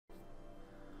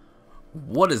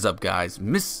What is up, guys?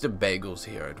 MrBagelz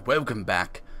here, and welcome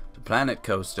back to Planet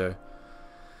Coaster.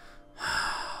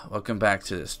 Welcome back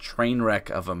to this train wreck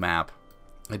of a map.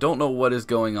 I don't know what is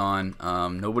going on.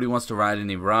 Nobody wants to ride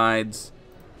any rides.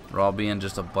 We're all being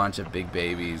just a bunch of big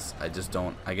babies. I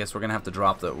guess we're gonna have to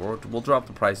drop we'll drop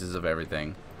the prices of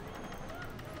everything.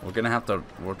 We'll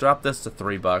drop this to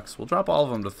 $3. We'll drop all of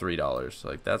them to $3.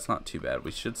 Like, that's not too bad.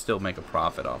 We should still make a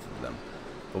profit off of them.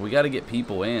 But we got to get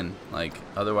people in. Like,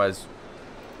 otherwise,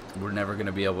 we're never going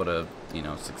to be able to,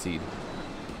 succeed.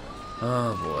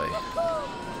 Oh, boy.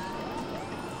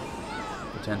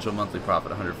 Potential monthly profit,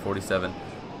 147.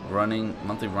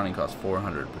 Monthly running cost,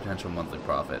 400. Potential monthly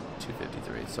profit,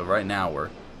 253. So right now,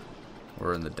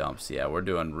 we're in the dumps. Yeah, we're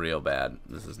doing real bad.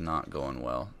 This is not going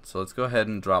well. So let's go ahead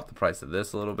and drop the price of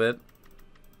this a little bit.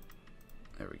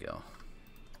 There we go.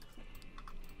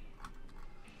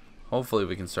 Hopefully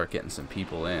we can start getting some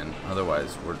people in.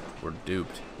 Otherwise, we're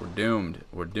duped. We're doomed.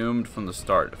 We're doomed from the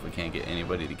start if we can't get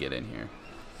anybody to get in here.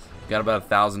 We've got about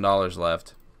 $1,000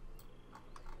 left.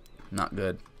 Not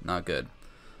good. Not good.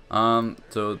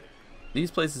 So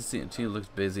these places seem looks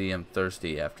busy. I'm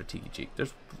thirsty after Tiki Cheek.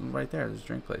 There's right there. There's a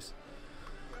drink place.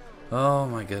 Oh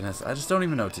my goodness. I just don't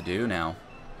even know what to do now.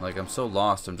 Like, I'm so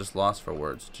lost. I'm just lost for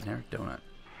words. Generic donut.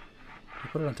 Can you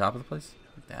put it on top of the place?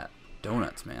 Like that.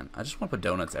 Donuts, man. I just want to put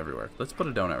donuts everywhere. Let's put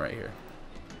a donut right here.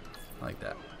 I like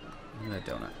that. Look at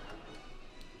that donut.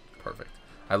 Perfect.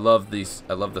 I love these.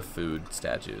 I love the food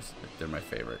statues. They're my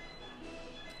favorite.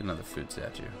 Another food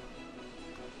statue.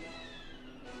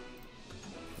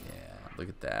 Yeah, look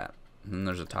at that. And then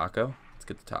there's a taco. Let's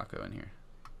get the taco in here.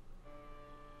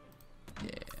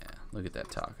 Yeah. Look at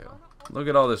that taco. Look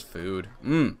at all this food.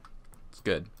 It's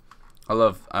good. I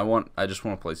just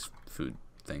want to place food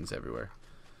things everywhere.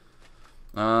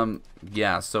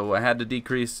 Yeah, so I had to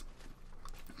decrease,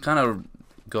 kind of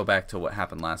go back to what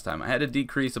happened last time. I had to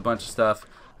decrease a bunch of stuff,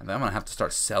 and then I'm gonna have to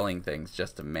start selling things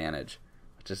just to manage,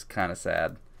 which is kind of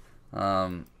sad.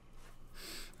 I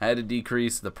had to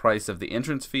decrease the price of the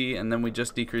entrance fee, and then we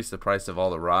just decreased the price of all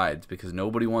the rides because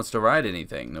nobody wants to ride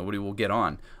anything. Nobody will get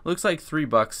on. Looks like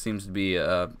 $3 seems to be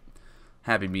a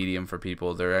happy medium for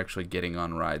people. They're actually getting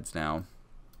on rides now.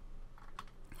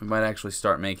 We might actually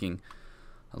start making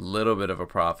a little bit of a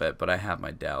profit, but I have my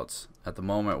doubts. At the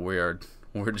moment, we're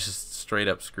just straight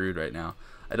up screwed right now.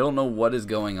 I don't know what is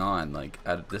going on. Like,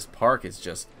 this park is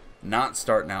just not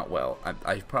starting out well.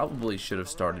 I probably should have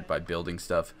started by building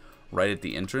stuff right at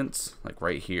the entrance, like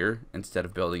right here, instead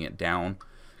of building it down,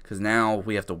 because now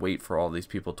we have to wait for all these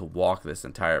people to walk this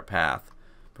entire path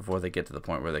before they get to the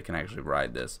point where they can actually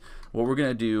ride this. What we're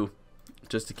gonna do,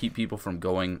 just to keep people from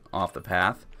going off the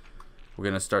path, we're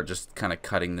gonna start just kind of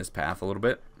cutting this path a little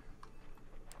bit.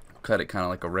 Cut it kind of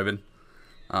like a ribbon,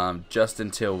 just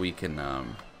until we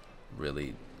can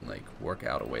really like work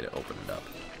out a way to open it up.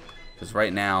 Because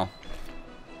right now,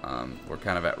 we're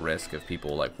kind of at risk of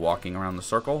people like walking around the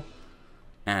circle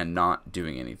and not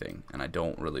doing anything, and I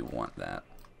don't really want that.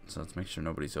 So let's make sure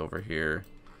nobody's over here.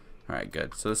 All right,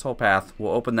 good. So this whole path,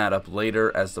 we'll open that up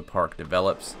later as the park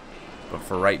develops. But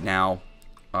for right now,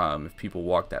 if people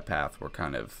walk that path, we're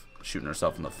kind of shooting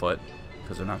ourselves in the foot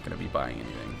because they're not going to be buying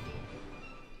anything.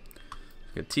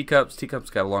 Got teacups. Teacups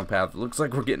got a long path. It looks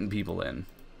like we're getting people in.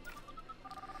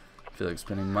 I feel like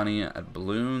spending money at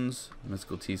balloons.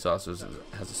 Mystical tea saucers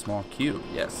has a small queue.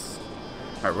 Yes.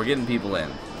 Alright, we're getting people in.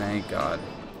 Thank God.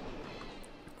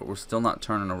 But we're still not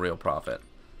turning a real profit.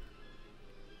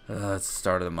 It's the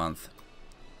start of the month.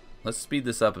 Let's speed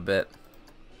this up a bit.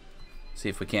 See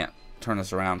if we can't turn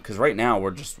this around. Because right now we're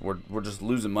just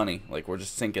losing money. Like, we're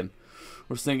just sinking.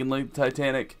 We're sinking like the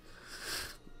Titanic.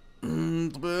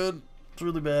 It's bad. It's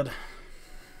really bad.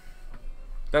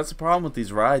 That's the problem with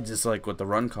these rides, is like with the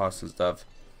run costs and stuff.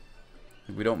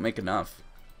 Like, we don't make enough.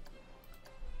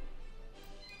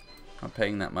 Not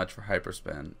paying that much for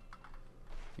hyperspend.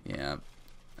 Yeah,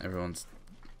 everyone's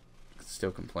still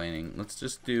complaining. Let's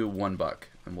just do $1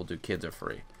 and we'll do kids are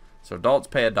free. So adults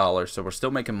pay $1, so we're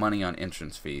still making money on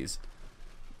entrance fees.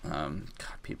 God,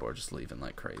 people are just leaving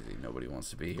like crazy. Nobody wants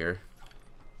to be here.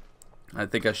 I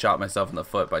think I shot myself in the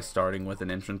foot by starting with an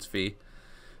entrance fee.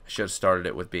 I should have started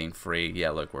it with being free. Yeah,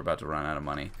 look, we're about to run out of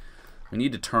money. We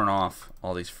need to turn off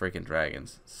all these freaking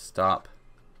dragons. Stop.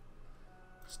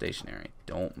 Stationary.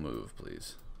 Don't move,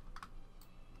 please.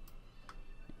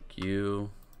 Thank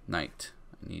you. Night.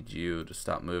 I need you to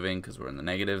stop moving because we're in the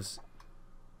negatives.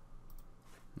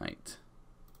 Night.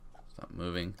 Stop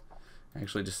moving.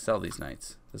 Actually, just sell these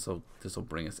knights. This'll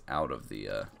bring us out of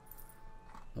the.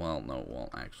 Well, no, it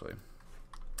won't actually.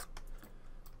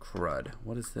 Crud.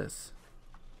 What is this?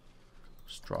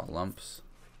 Straw lumps.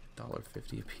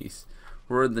 $1.50 a piece.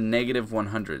 We're in the negative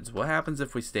 100s. What happens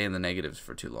if we stay in the negatives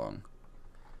for too long?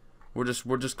 We're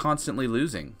just constantly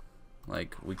losing.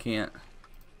 Like, we can't.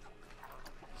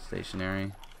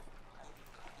 Stationary.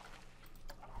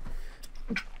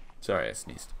 Sorry, I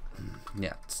sneezed.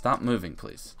 Yeah, stop moving,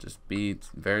 please. Just be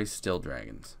very still,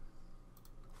 dragons.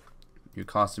 You're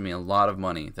costing me a lot of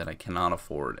money that I cannot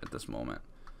afford at this moment.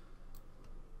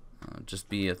 Just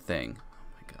be a thing.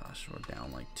 Oh my gosh, we're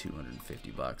down like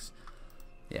 250 bucks.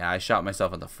 Yeah, I shot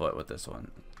myself in the foot with this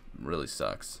one. Really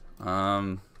sucks.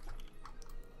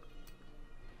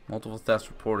 Multiple thefts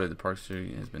reported. The park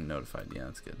security has been notified. Yeah,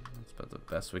 that's good. That's about the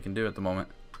best we can do at the moment.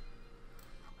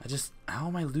 How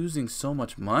am I losing so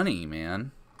much money,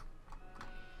 man?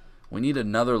 We need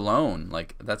another loan.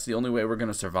 Like, that's the only way we're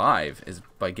going to survive is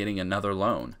by getting another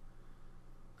loan.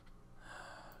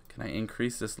 Can I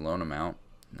increase this loan amount?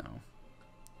 No.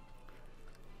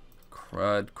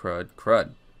 Crud, crud,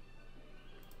 crud.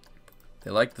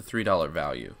 They like the $3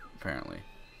 value, apparently.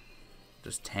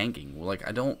 Just tanking. Like,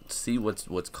 I don't see what's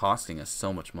costing us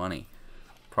so much money.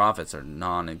 Profits are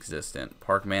non-existent.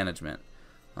 Park management.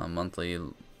 Monthly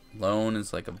loan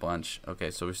is like a bunch. Okay,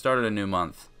 so we started a new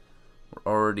month.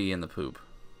 We're already in the poop.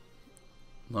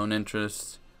 Loan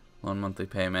interest, loan monthly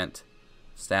payment,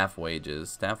 staff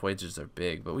wages. Staff wages are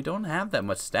big, but we don't have that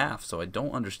much staff, so I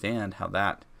don't understand how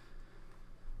that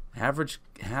average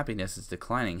happiness is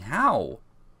declining. How?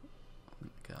 Oh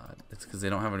my god. It's because they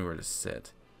don't have anywhere to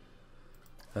sit.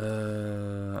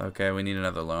 Okay, we need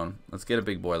another loan. Let's get a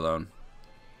big boy loan.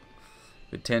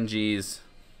 With 10 G's.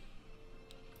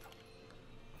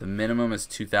 The minimum is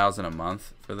 $2,000 a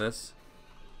month for this.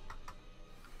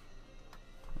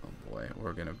 Oh boy,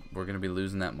 we're gonna be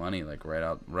losing that money like right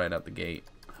out the gate.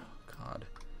 Oh god.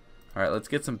 All right, let's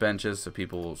get some benches so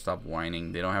people will stop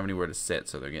whining. They don't have anywhere to sit,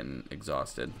 so they're getting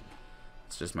exhausted.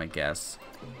 It's just my guess.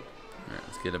 All right,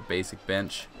 let's get a basic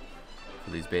bench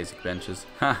for these basic benches.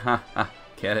 Ha ha ha.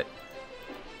 Get it?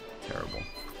 Terrible.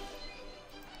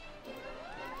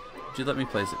 Would you let me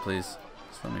place it, please?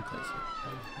 Just let me place it.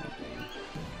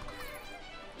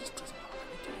 Just doesn't want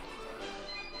to do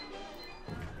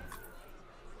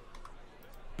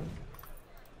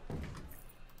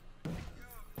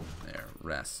it. There,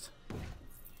 rest.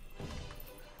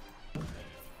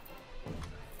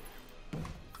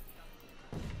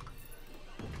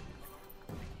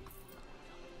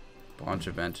 Bunch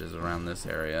of benches around this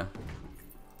area.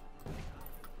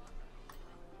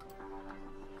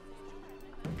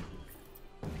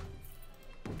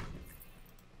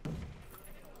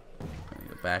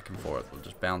 Back and forth. We'll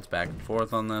just bounce back and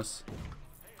forth on this.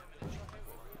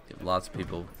 Give lots of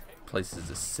people places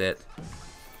to sit.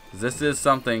 This is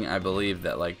something I believe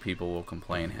that like people will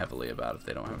complain heavily about if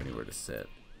they don't have anywhere to sit.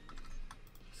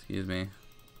 Excuse me.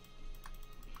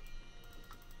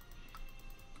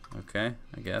 Okay,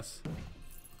 I guess.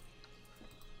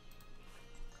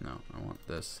 No, I want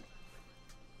this.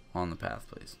 On the path,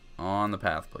 please. On the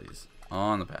path, please.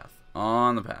 On the path.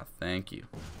 On the path. Thank you.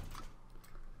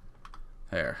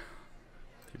 There.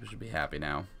 People should be happy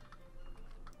now.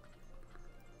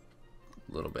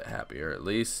 A little bit happier at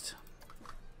least.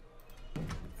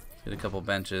 Get a couple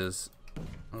benches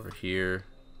over here.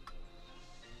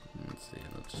 Let's see.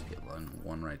 Let's just get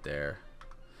one right there.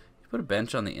 You put a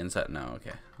bench on the inside? No,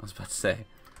 okay. I was about to say.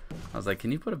 I was like,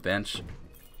 can you put a bench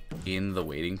in the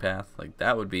waiting path? Like,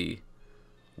 that would be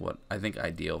what I think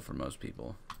ideal for most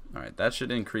people. Alright, that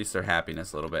should increase their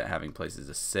happiness a little bit, having places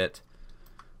to sit.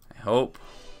 I hope.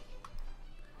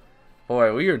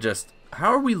 Boy, we are just...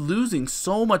 How are we losing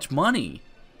so much money?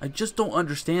 I just don't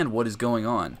understand what is going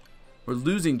on. We're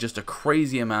losing just a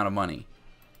crazy amount of money.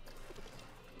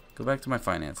 Go back to my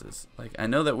finances. Like, I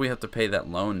know that we have to pay that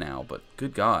loan now, but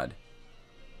good God.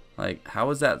 Like, how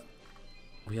is that...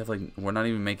 We have, like... We're not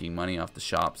even making money off the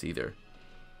shops, either.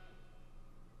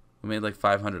 We made, like,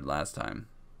 500 last time.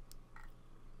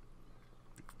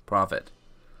 Profit.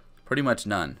 Pretty much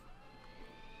none.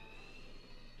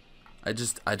 I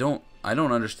don't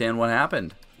understand what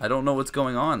happened. I don't know what's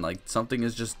going on. Like, something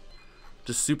is just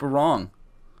super wrong.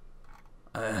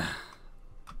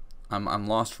 I'm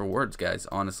lost for words, guys,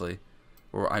 honestly.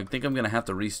 Or I think I'm going to have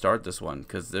to restart this one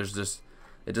because there's just,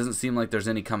 it doesn't seem like there's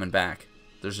any coming back.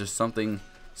 There's just something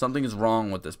is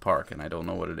wrong with this park and I don't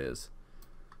know what it is.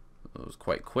 It was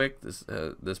quite quick.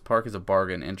 This park is a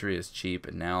bargain. Entry is cheap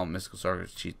and now Mystical Soccer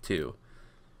is cheap too.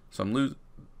 So I'm losing.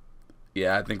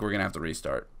 Yeah, I think we're going to have to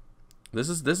restart. This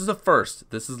is a first.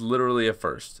 This is literally a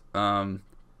first. Let's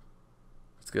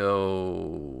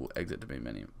go exit the main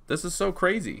menu. This is so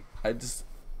crazy. I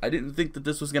didn't think that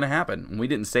this was gonna happen. We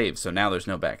didn't save, so now there's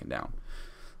no backing down.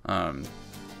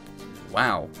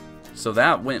 Wow. So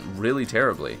that went really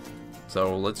terribly.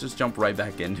 So let's just jump right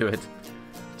back into it.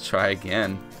 Try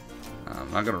again.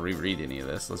 I'm not going to reread any of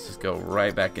this. Let's just go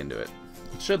right back into it.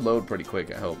 It should load pretty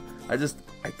quick, I hope.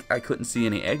 I couldn't see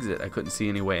any exit. I couldn't see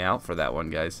any way out for that one,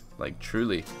 guys. Like,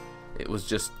 truly. It was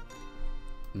just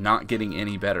not getting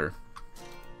any better.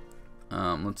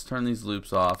 Let's turn these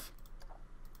loops off.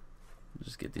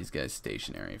 Just get these guys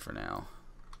stationary for now.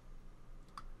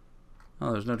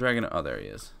 Oh, there's no dragon. Oh, there he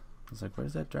is. I was like,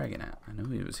 where's that dragon at? I knew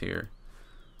he was here.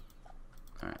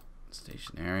 Alright,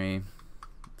 stationary.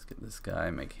 Let's get this guy,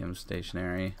 make him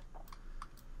stationary.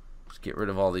 Just get rid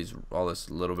of all this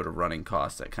little bit of running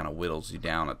cost that kind of whittles you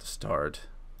down at the start.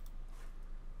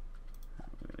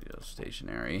 We're gonna go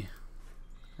stationary.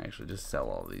 Actually, just sell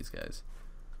all these guys.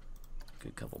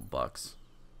 Good couple bucks.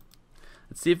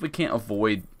 Let's see if we can't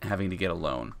avoid having to get a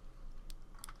loan.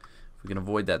 If we can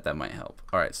avoid that, that might help.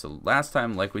 Alright, so last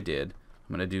time, like we did,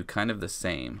 I'm going to do kind of the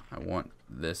same. I want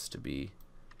this to be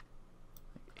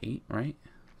 8, right?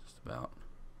 Just about.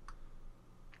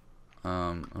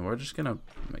 And we're just going to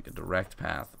make a direct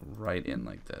path right in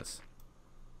like this.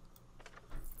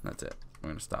 That's it. We're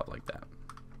going to stop like that.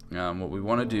 What we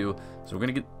want to do, so we're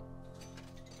going to get...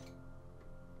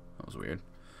 That was weird.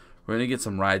 We're going to get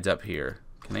some rides up here.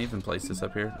 Can I even place this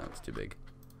up here? No, it's too big.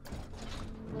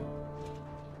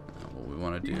 What we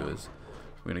want to do is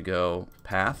we're going to go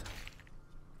path.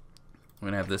 We're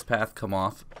going to have this path come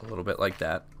off a little bit like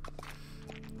that.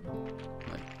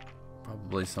 Like,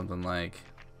 probably something like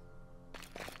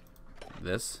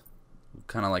this.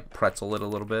 Kind of like pretzel it a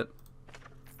little bit.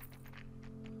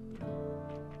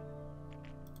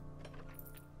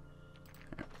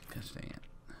 Gosh dang it.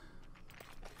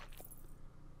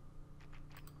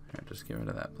 Here, just get rid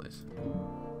of that, please.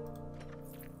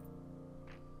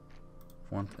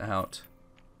 Want out.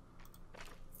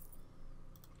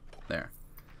 There.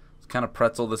 Let's kind of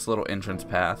pretzel this little entrance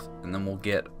path, and then we'll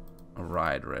get a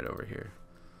ride right over here.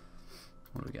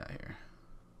 What do we got here?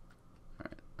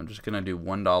 Alright, I'm just going to do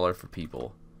 $1 for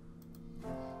people.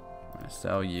 I'm going to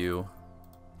sell you.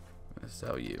 I'm going to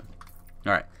sell you.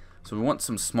 Alright, so we want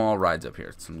some small rides up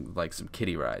here. Some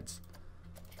kiddie rides.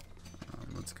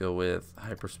 Let's go with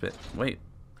Hyperspin. Wait,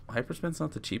 Hyperspin's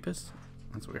not the cheapest?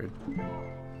 That's weird.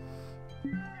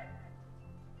 Here,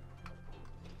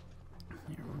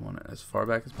 we want it as far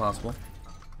back as possible.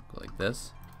 Go like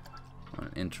this.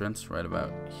 Want an entrance right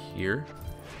about here.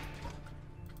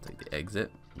 Take the exit.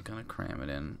 I'm gonna cram it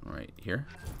in right here.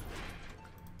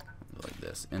 Go like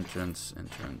this. Entrance,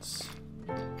 entrance,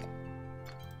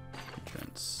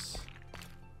 entrance.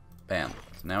 Bam.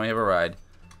 So now we have a ride.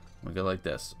 We go like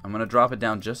this. I'm gonna drop it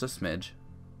down just a smidge.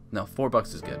 No,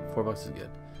 $4 is good. $4 is good.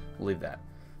 We'll leave that.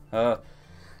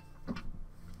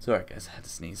 Sorry guys, I had to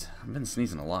sneeze. I've been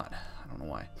sneezing a lot. I don't know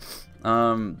why.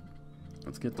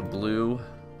 Let's get the blue.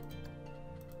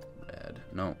 Red.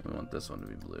 No, we want this one to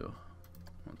be blue.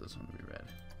 We want this one to be red.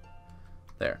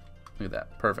 There. Look at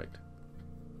that. Perfect.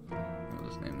 We'll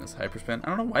just name this Hyperspin. I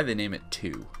don't know why they name it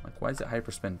 2. Like, why is it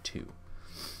Hyperspin 2?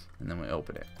 And then we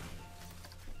open it.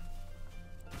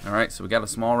 Alright, so we got a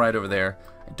small ride over there.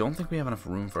 I don't think we have enough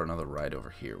room for another ride over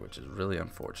here, which is really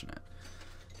unfortunate.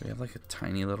 Do we have like a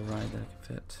tiny little ride that I can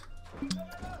fit?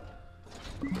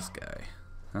 This guy.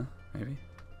 Huh? Maybe?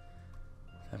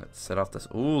 Have it set off this.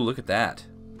 Ooh, look at that.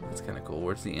 That's kind of cool.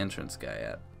 Where's the entrance guy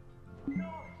at?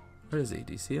 Where is he?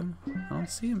 Do you see him? I don't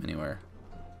see him anywhere.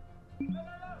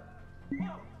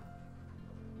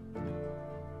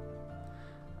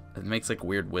 It makes like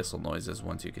weird whistle noises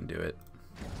once you can do it.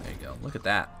 There you go. Look at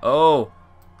that. Oh!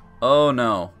 Oh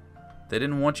no. They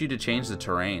didn't want you to change the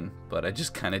terrain, but I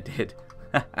just kind of did.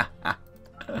 That's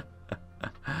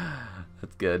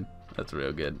good. That's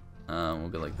real good. We'll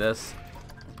go like this.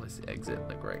 We'll place the exit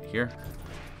like right here.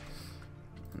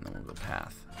 And then we'll go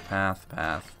path. Path,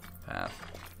 path, path,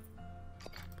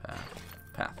 path,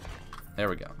 path. There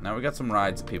we go. Now we got some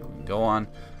rides that people can go on.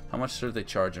 How much are they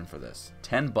charging for this?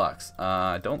 $10.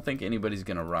 I don't think anybody's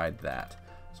going to ride that.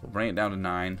 So we'll bring it down to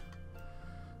 9.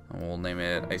 And we'll name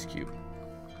it Ice Cube.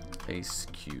 Ice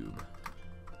Cube.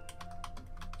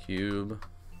 Cube.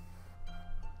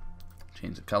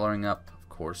 Change the coloring up, of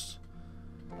course.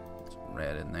 Some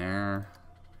red in there.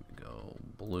 Go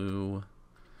blue.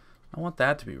 I want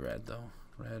that to be red though.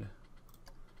 Red.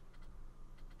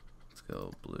 Let's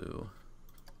go blue.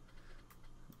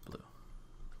 Blue.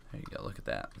 There you go. Look at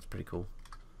that. That's pretty cool.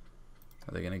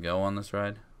 Are they gonna go on this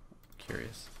ride? I'm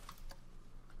curious.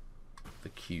 The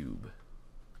cube.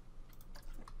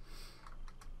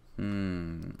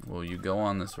 Will you go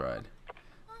on this ride?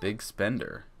 Big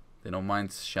spender. They don't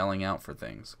mind shelling out for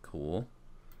things. Cool.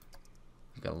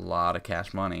 We've got a lot of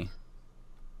cash money.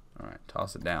 Alright,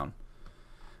 toss it down.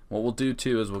 What we'll do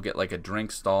too is we'll get like a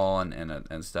drink stall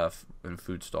and stuff and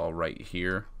food stall right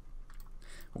here.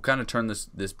 We'll kind of turn this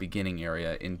beginning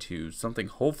area into something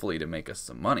hopefully to make us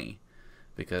some money,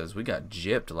 because we got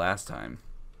gypped last time.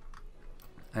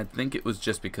 I think it was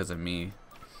just because of me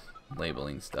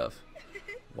labeling stuff.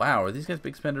 Wow, are these guys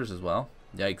big spenders as well?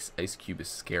 Yikes, Ice Cube is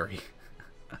scary.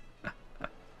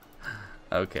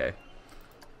 Okay,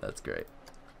 that's great.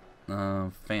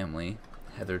 Family,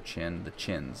 Heather Chin, the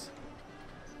Chins.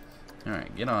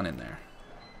 Alright, get on in there.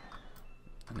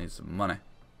 I need some money.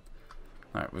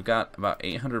 Alright, we've got about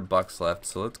 800 bucks left,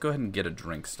 so let's go ahead and get a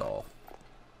drink stall.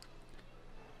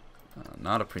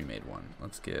 Not a pre-made one.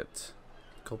 Let's get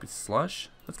Gulpy Slush.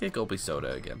 Let's get Gulpy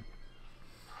Soda again.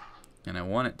 And I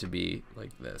want it to be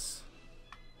like this.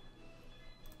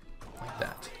 Like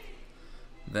that.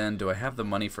 Then, do I have the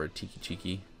money for a Tiki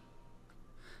Chiki?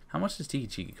 How much does Tiki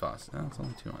Chiki cost? Oh, it's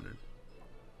only 200.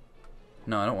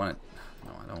 No, I don't want it.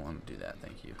 No, I don't want to do that.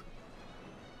 Thank you.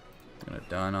 I'm gonna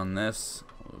done on this.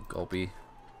 Gulpy.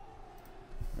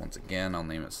 Once again, I'll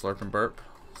name it Slurp and Burp.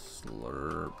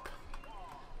 Slurp.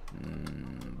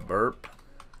 Burp.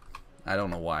 I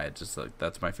don't know why. It's just like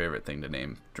that's my favorite thing to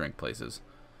name drink places.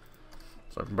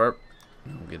 Slurp and Burp.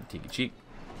 And we'll get a Tiki Cheek.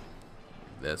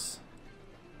 This.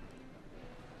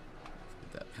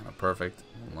 Get that kind of perfect.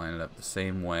 We'll line it up the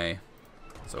same way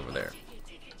as over there.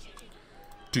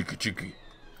 Tiki Chiki.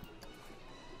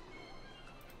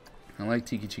 I like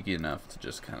Tiki Chiki enough to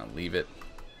just kind of leave it.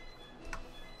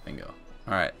 Bingo.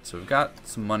 Alright, so we've got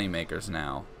some money makers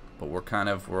now, but we're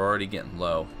already getting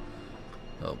low.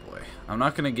 Oh boy. I'm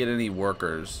not going to get any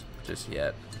workers just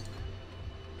yet.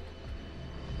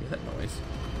 Hear that noise?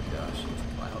 Oh my gosh,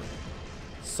 it's loud.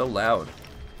 It's so loud.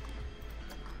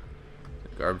 The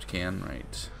garbage can,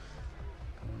 right.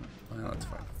 Well, that's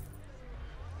fine.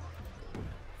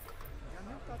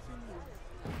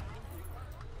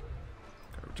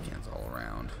 Garbage cans all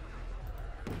around.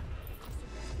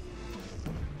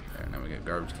 There, now we got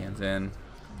garbage cans in.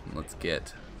 And let's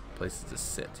get places to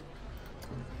sit.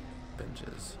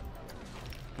 Benches.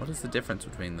 What is the difference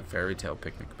between the fairy tale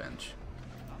picnic bench?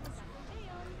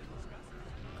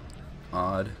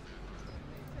 Odd.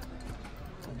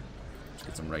 Let's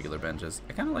get some regular benches.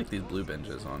 I kind of like these blue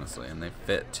benches, honestly, and they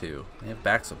fit too. They have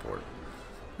back support.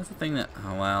 That's the thing that,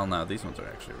 oh, well, no, these ones are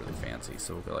actually really fancy.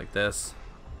 So we'll go like this.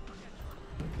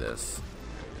 This.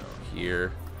 Go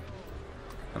here.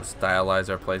 Kind of stylize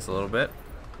our place a little bit.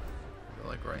 Go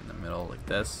like right in the middle, like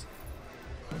this.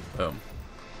 Boom.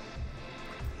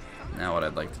 Now what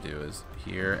I'd like to do is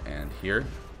here and here.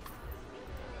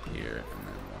 Here and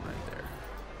then one right there.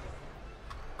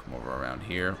 Come over around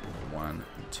here. 1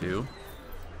 and 2.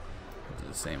 Do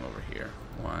the same over here.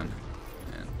 1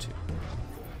 and 2.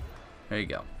 There you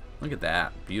go. Look at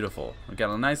that. Beautiful. We've got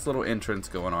a nice little entrance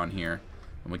going on here.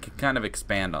 And we can kind of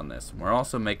expand on this. We're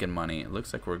also making money. It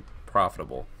looks like we're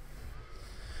profitable.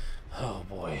 Oh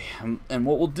boy. And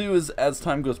what we'll do is, as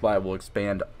time goes by, we'll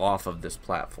expand off of this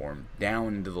platform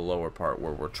down into the lower part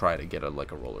where we'll try to get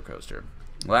like a roller coaster.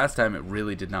 Last time it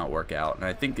really did not work out, and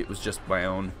I think it was just my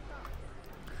own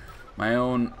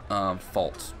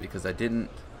fault, because I didn't.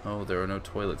 Oh, there are no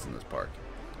toilets in this park.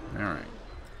 All right.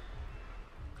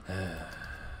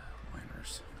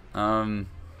 Whiners.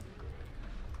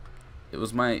 It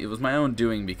was my own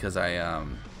doing, because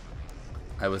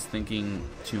I was thinking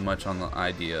too much on the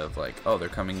idea of like, oh, they're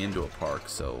coming into a park,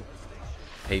 so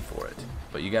pay for it.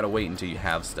 But you gotta wait until you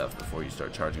have stuff before you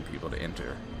start charging people to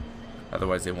enter.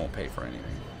 Otherwise, they won't pay for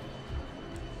anything.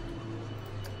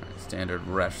 Alright, standard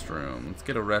restroom. Let's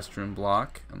get a restroom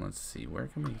block, and let's see, where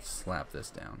can we slap this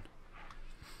down?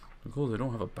 Oh, they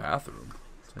don't have a bathroom.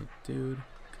 It's like, dude,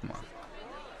 come on.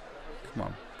 Come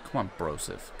on. Come on,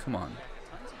 brosif. Come on,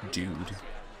 dude.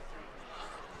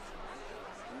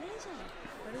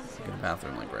 Get a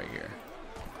bathroom like right here.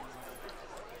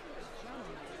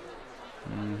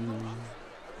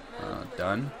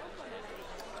 Done.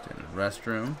 Standard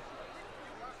restroom.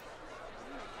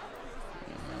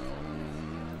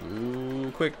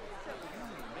 Ooh, quick.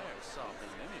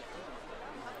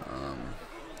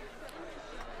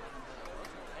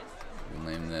 We'll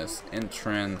name this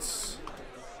entrance.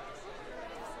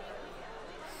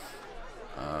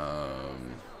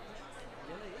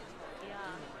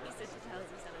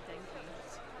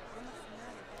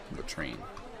 Latrine.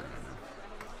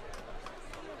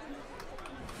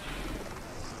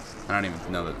 I don't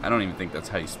even know that. I don't even think that's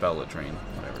how you spell latrine.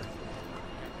 Whatever.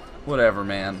 Whatever,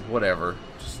 man. Whatever.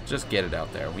 Just get it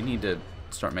out there. We need to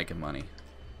start making money.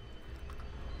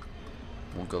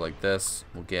 We'll go like this.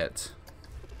 We'll get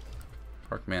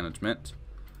park management.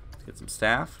 Let's get some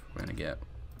staff. We're gonna get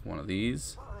one of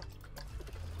these.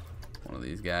 one of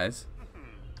these guys,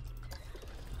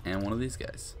 and one of these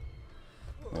guys.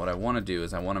 What I want to do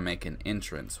is I want to make an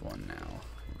entrance one now.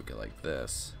 We go like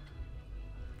this.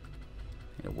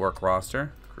 Need a work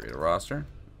roster. Create a roster.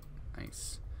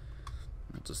 Nice.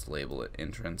 We'll just label it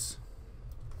entrance.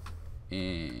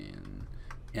 Entrance.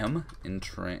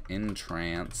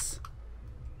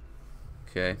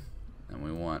 Okay. And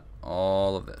we want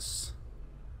all of this.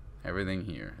 Everything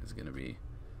here is going to be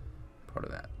part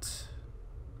of that.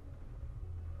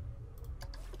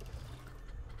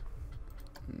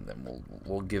 And then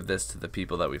we'll give this to the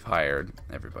people that we've hired.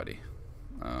 Everybody.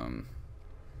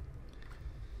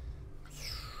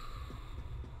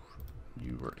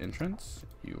 You were entrance.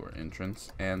 You were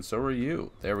entrance, and so are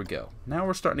you. There we go. Now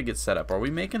we're starting to get set up. Are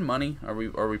we making money? Are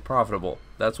we profitable?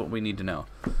 That's what we need to know.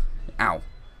 Ow!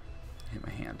 Hit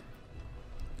my hand.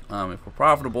 If we're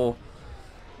profitable,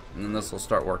 and then this will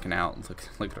start working out.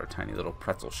 Look at our tiny little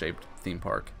pretzel-shaped theme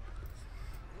park.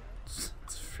 It's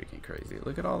freaking crazy.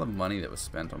 Look at all the money that was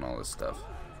spent on all this stuff.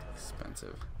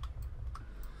 Expensive.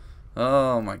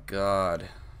 Oh my god.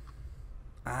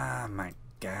 Ah my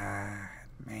god,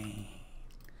 man.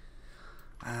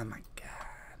 Oh my god.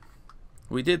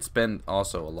 We did spend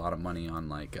also a lot of money on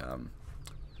like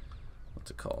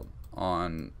what's it called?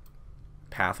 On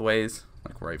pathways,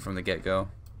 like right from the get-go.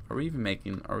 Are we even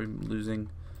making, are we losing?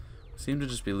 We seem to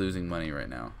just be losing money right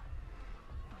now.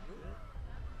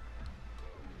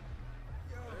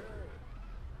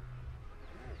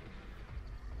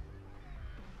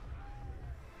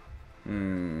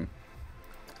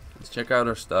 Let's check out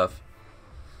our stuff.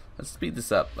 Let's speed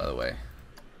this up, by the way.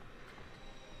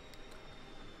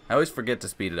 I always forget to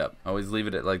speed it up. I always leave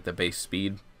it at like the base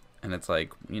speed, and it's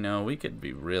like, you know, we could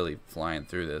be really flying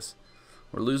through this.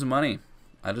 We're losing money.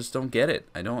 I just don't get it.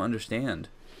 I don't understand.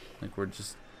 Like we're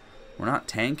not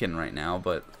tanking right now,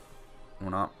 but we're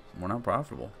not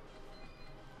profitable.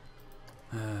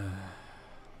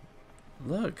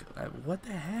 Look, what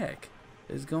the heck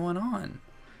is going on?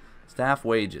 Staff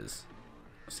wages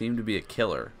seem to be a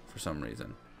killer for some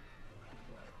reason.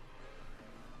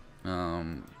 We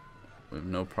have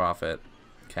no profit.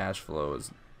 Cash flow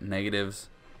is negatives.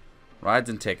 Rides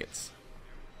and tickets.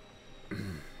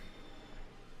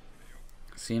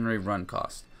 Scenery run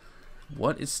cost.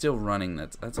 What is still running?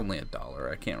 That's only $1.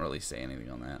 I can't really say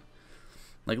anything on that.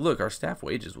 Like, look, our staff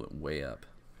wages went way up.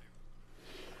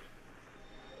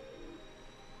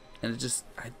 And I'm just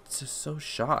so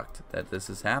shocked that this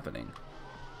is happening.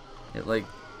 It like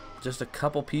just a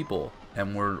couple people,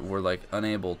 and we're like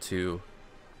unable to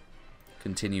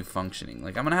continue functioning.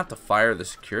 Like I'm gonna have to fire the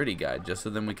security guy just so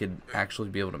then we could actually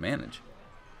be able to manage.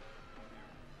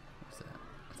 What's that?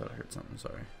 I thought I heard something.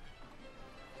 Sorry.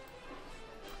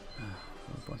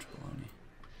 A bunch of baloney.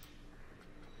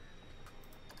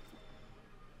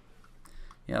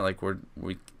 Yeah, like we're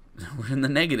in the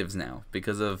negatives now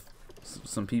because of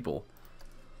some people.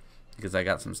 Because I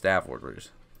got some staff orders.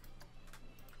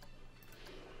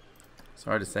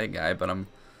 Sorry to say, guy, but the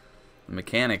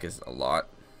mechanic is a lot.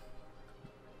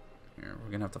 Here,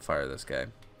 we're gonna have to fire this guy.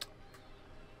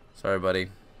 Sorry, buddy.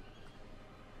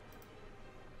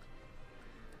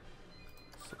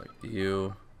 Select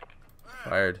you.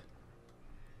 Fired.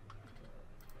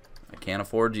 I can't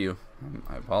afford you.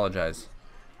 I apologize.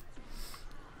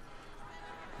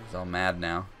 He's all mad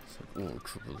now. He's like, oh,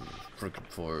 triple freaking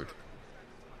fired.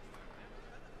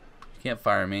 You can't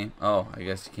fire me. Oh, I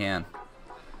guess you can.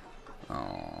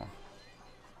 Oh.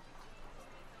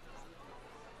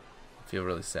 I feel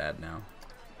really sad now.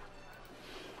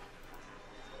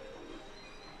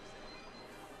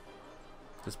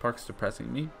 This park's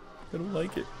depressing me. I don't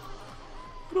like it.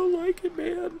 I don't like it,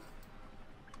 man.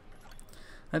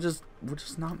 We're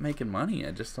just not making money.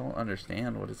 I just don't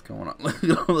understand what is going on. Look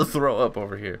at all the throw up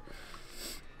over here.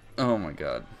 Oh my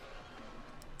god.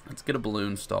 Let's get a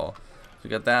balloon stall. So we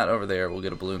got that over there. We'll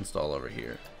get a balloon stall over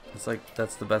here. It's like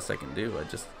that's the best I can do. I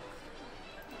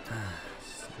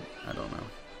don't know.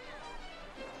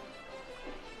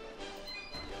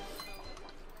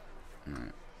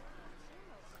 Alright.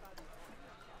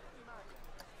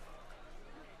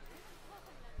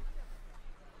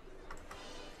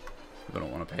 We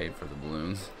don't want to pay for the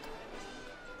balloons.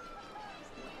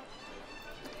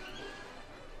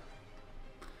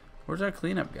 Where's our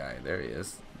cleanup guy? There he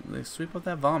is. They sweep up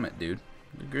that vomit, dude.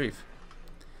 Good grief.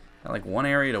 Got like one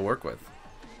area to work with.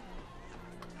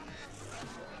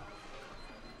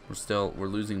 We're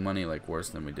losing money like worse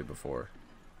than we did before.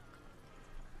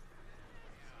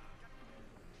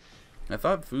 I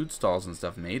thought food stalls and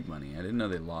stuff made money. I didn't know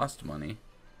they lost money.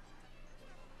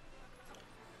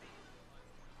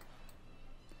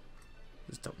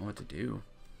 Just don't know what to do.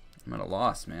 I'm at a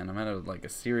loss, man. I'm at like a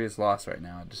serious loss right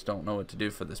now. I just don't know what to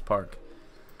do for this park.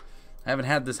 I haven't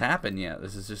had this happen yet.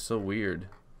 This is just so weird.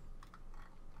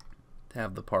 To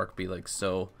have the park be like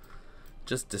so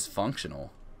just dysfunctional.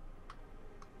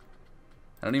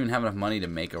 I don't even have enough money to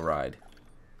make a ride.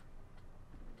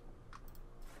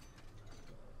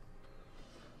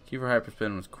 Key for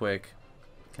hyperspin was quick.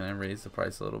 Can I raise the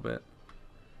price a little bit?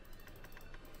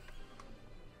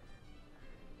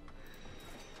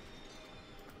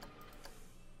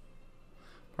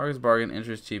 Park is bargain,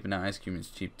 interest cheap, and now ice cream is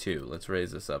cheap too. Let's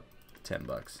raise this up to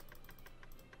 $10.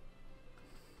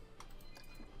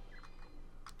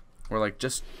 We're like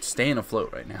just staying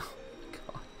afloat right now.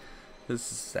 God,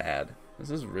 this is sad.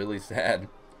 This is really sad.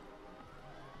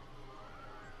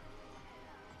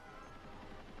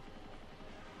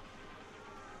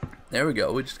 There we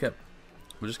go. We just got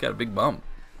a big bump.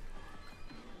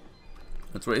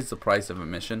 Let's raise the price of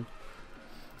admission.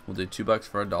 We'll do $2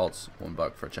 for adults,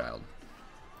 $1 for a child.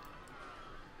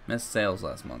 Missed sales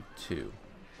last month too.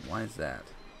 Why is that?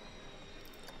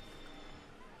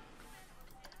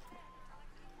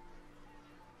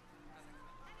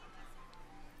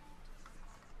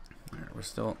 Alright, we're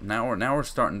still now we're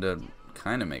starting to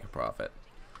kind of make a profit.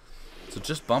 So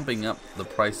just bumping up the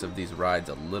price of these rides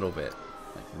a little bit,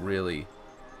 like really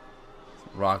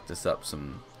rocked us up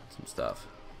some stuff.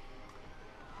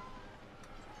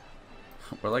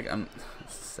 We're like, this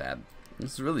is sad.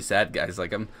 This is really sad, guys.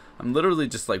 Like I'm literally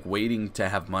just like waiting to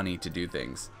have money to do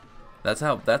things. That's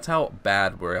how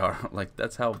bad we are. Like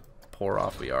that's how poor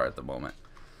off we are at the moment.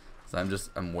 So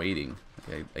I'm waiting.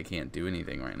 Okay, I can't do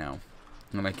anything right now,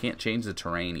 and I can't change the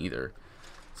terrain either.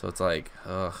 So it's like,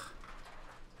 ugh.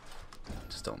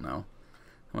 Just don't know.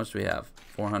 How much do we have?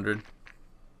 400.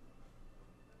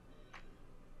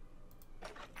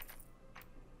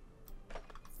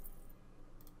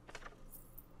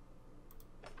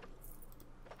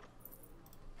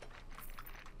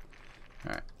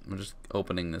 Alright, I'm just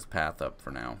opening this path up for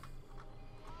now.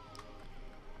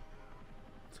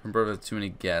 Remember, there's too many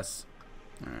guests.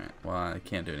 Alright, well, I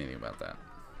can't do anything about that.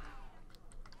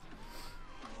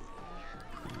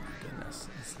 Oh my goodness.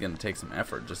 This is going to take some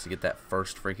effort just to get that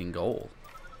first freaking goal.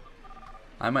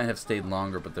 I might have stayed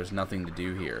longer, but there's nothing to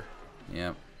do here.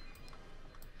 Yep.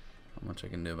 Not much I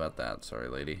can do about that. Sorry,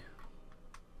 lady.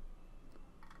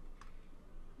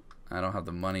 I don't have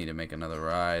the money to make another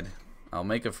ride. I'll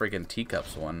make a freaking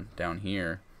teacups one down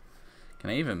here. Can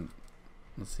I even...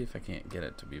 Let's see if I can't get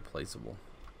it to be placeable.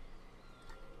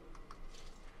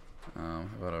 How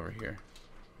about over here?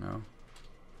 No?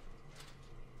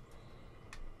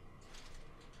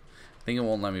 I think it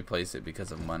won't let me place it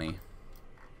because of money.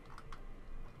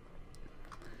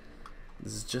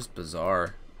 This is just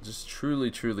bizarre. Just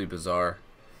truly, truly bizarre.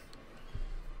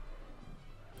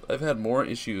 I've had more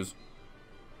issues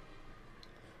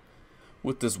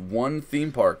with this one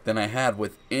theme park than I had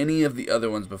with any of the other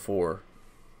ones before.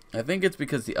 I think it's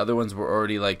because the other ones were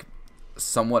already like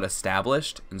somewhat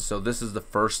established, and so this is the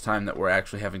first time that we're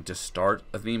actually having to start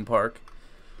a theme park.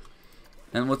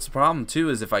 And what's the problem too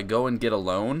is if I go and get a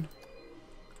loan,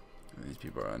 these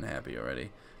people are unhappy already.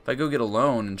 If I go get a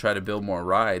loan and try to build more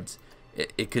rides,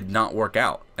 it could not work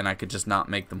out, and I could just not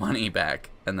make the money back,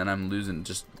 and then I'm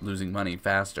losing money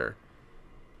faster.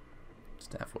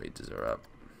 Staff wages are up.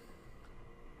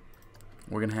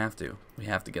 We're gonna have to. We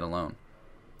have to get a loan.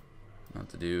 I have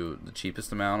to do the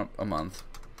cheapest amount a month,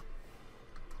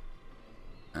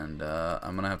 and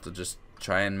I'm gonna have to just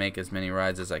try and make as many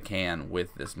rides as I can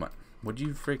with this money. Would you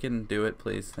freaking do it,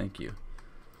 please? Thank you.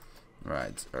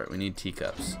 Rides. All right, we need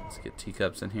teacups. Let's get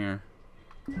teacups in here.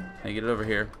 Can I get it over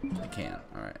here? I can.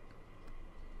 All right.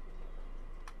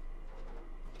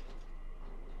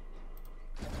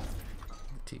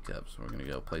 Teacups. We're gonna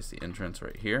go place the entrance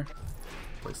right here.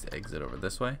 Place the exit over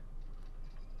this way.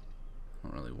 I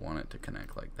don't really want it to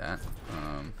connect like that.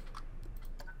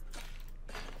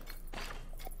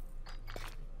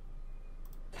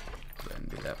 Go ahead and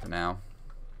do that for now.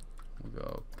 We'll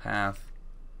go path.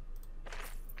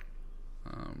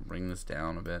 Bring this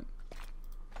down a bit.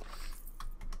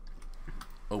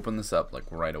 Open this up like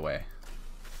right away.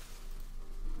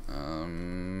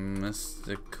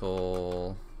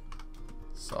 Mystical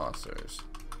saucers.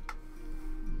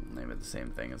 Name it the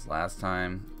same thing as last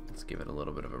time. Let's give it a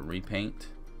little bit of a repaint.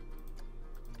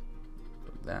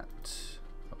 Put that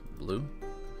blue.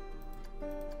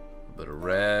 A bit of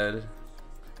red.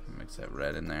 Mix that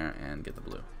red in there and get the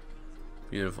blue.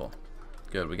 Beautiful.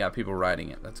 Good. We got people riding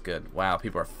it. That's good. Wow,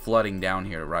 people are flooding down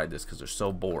here to ride this because they're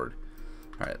so bored.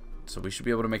 Alright, so we should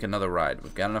be able to make another ride.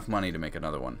 We've got enough money to make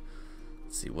another one.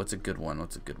 Let's see, what's a good one?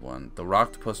 What's a good one? The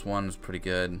Rocktopus one was pretty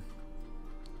good.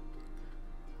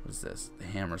 What is this? The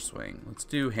hammer swing. Let's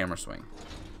do hammer swing.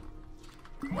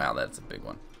 Wow, that's a big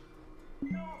one.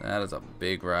 That is a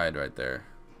big ride right there.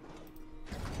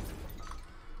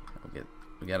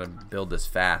 We gotta build this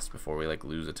fast before we like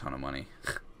lose a ton of money.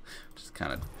 Which is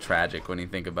kind of tragic when you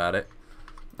think about it.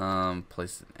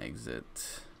 Place an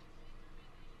exit.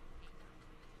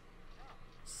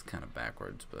 It's kind of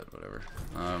backwards, but whatever.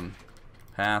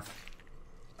 Path.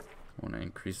 I want to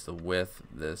increase the width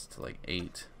of this to like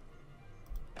 8.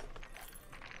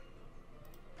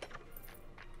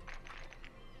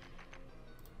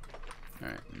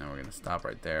 Alright, now we're going to stop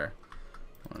right there.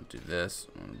 I want to do this.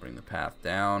 I want to bring the path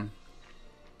down.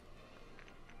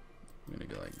 I'm going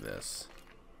to go like this.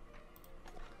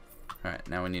 Alright,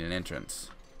 now we need an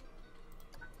entrance.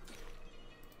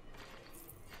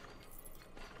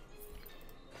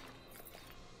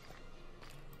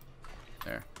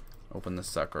 There. Open this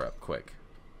sucker up quick.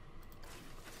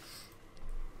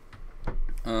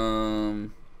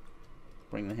 Bring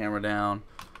the hammer down.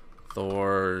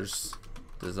 Thor's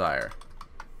desire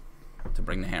to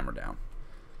bring the hammer down.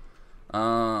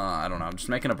 I don't know. I'm just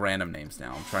making up random names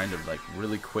now. I'm trying to like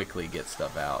really quickly get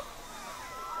stuff out.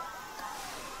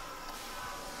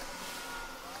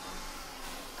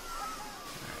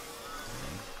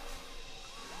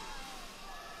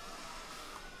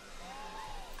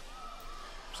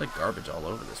 There's like garbage all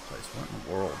over this place. What in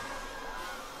the world?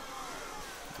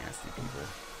 Nasty people.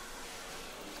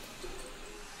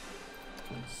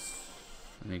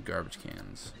 I need garbage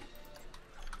cans.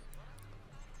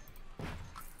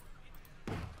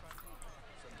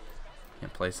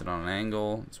 Can't place it on an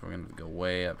angle, so we're going to go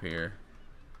way up here.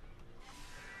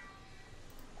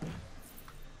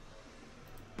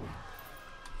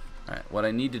 Alright, what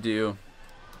I need to do...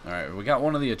 Alright, we got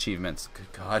one of the achievements.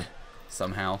 Good God.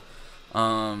 Somehow.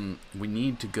 We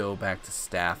need to go back to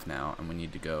staff now, and we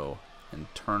need to go and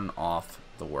turn off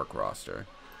the work roster.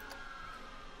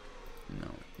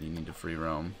 No, you need to free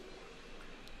roam.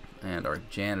 And our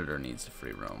janitor needs to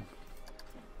free roam.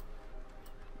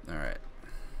 Alright.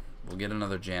 We'll get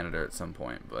another janitor at some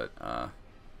point, but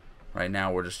right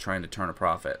now we're just trying to turn a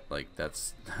profit. Like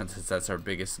that's our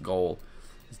biggest goal,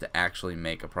 is to actually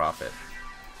make a profit.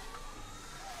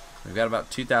 We've got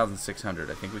about 2,600.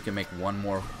 I think we can make one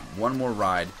more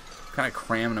ride. Kind of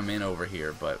cramming them in over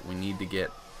here, but we need to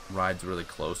get rides really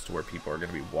close to where people are going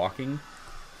to be walking.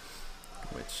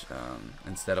 Which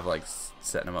instead of like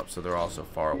setting them up so they're all so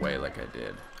far away like I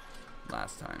did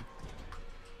last time.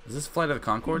 Is this Flight of the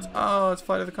Conchords? Oh, it's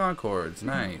Flight of the Conchords.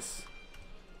 Nice.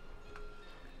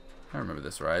 I remember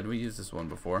this ride. We used this one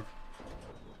before.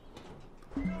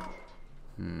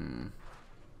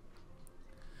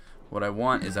 What I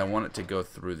want is I want it to go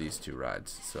through these two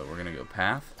rides. So we're going to go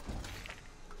path.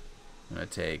 I'm going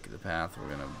to take the path.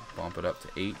 We're going to bump it up to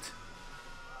 8.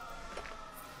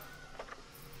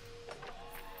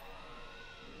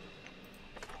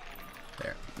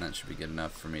 There. And that should be good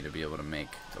enough for me to be able to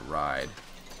make the ride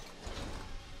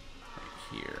right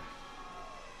here.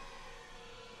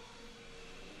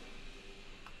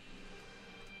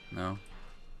 No?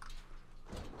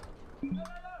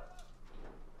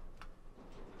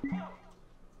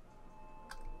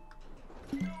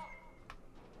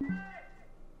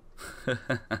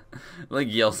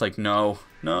 Like yells like no,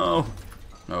 no,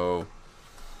 no.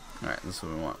 Alright, this is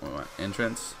what we want. We want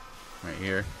entrance right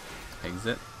here.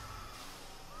 Exit.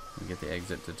 We get the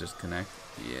exit to just connect.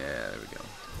 Yeah, there we go.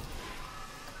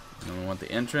 And we want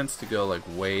the entrance to go like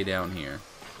way down here.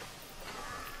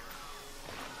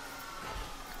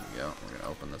 There we go. We're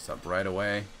gonna open this up right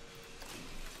away.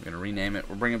 We're gonna rename it.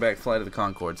 We're bringing back Flight of the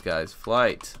Conchords, guys.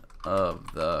 Flight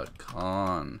of the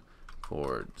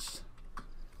Conchords.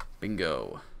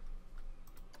 Bingo.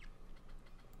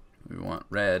 We want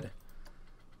red.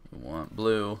 We want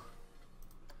blue.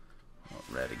 We want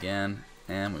red again.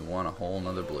 And we want a whole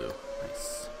nother blue.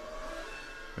 Nice.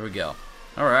 Here we go.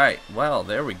 Alright. Well,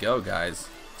 there we go, guys.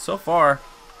 So far,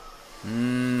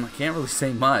 I can't really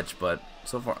say much, but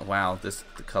so far, wow, the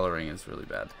coloring is really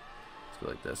bad. Let's go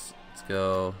like this. Let's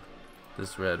go.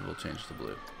 This red will change to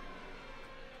blue.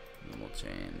 And we'll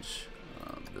change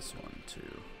this one to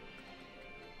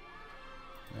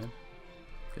red.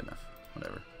 Good enough.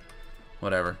 Whatever.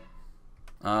 Whatever.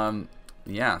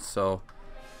 Yeah, so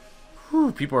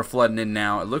whew, people are flooding in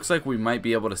now. It looks like we might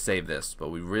be able to save this, but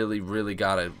we really, really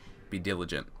gotta be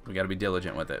diligent. We gotta be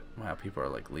diligent with it. Wow, people are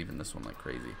like leaving this one like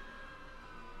crazy.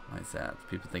 Why is that?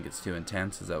 People think it's too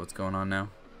intense? Is that what's going on now?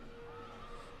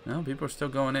 No, people are still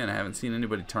going in. I haven't seen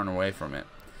anybody turn away from it.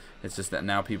 It's just that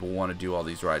now people want to do all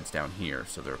these rides down here,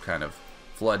 so they're kind of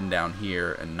flooding down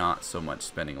here and not so much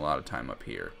spending a lot of time up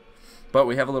here. But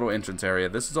we have a little entrance area.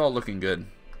 This is all looking good.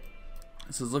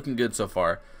 This is looking good so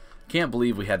far. Can't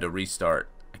believe we had to restart.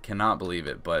 I cannot believe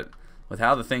it, but with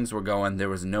how the things were going, there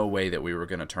was no way that we were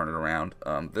going to turn it around.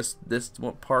 This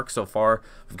park so far,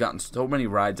 we've gotten so many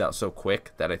rides out so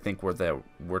quick that I think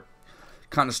we're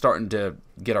kind of starting to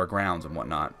get our grounds and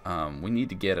whatnot. We need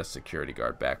to get a security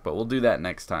guard back, but we'll do that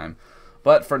next time.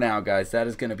 But for now, guys, that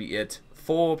is going to be it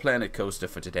for Planet Coaster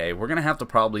for today. We're going to have to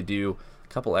probably do a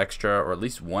couple extra, or at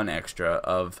least one extra,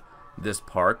 of this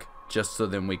park, just so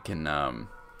then we can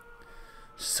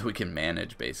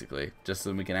manage, basically, just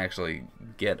so we can actually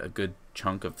get a good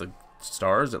chunk of the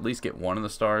stars, at least get one of the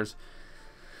stars.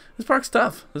 This park's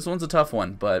tough. This one's a tough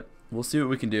one, but we'll see what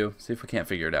we can do, see if we can't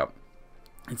figure it out.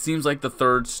 It seems like the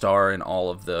third star in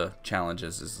all of the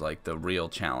challenges is like the real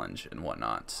challenge and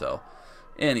whatnot. So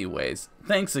anyways,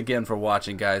 thanks again for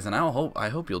watching, guys, and I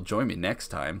hope you'll join me next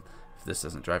time if this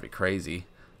doesn't drive you crazy.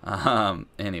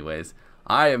 Anyways,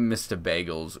 I am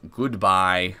MrBagelz.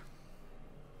 Goodbye.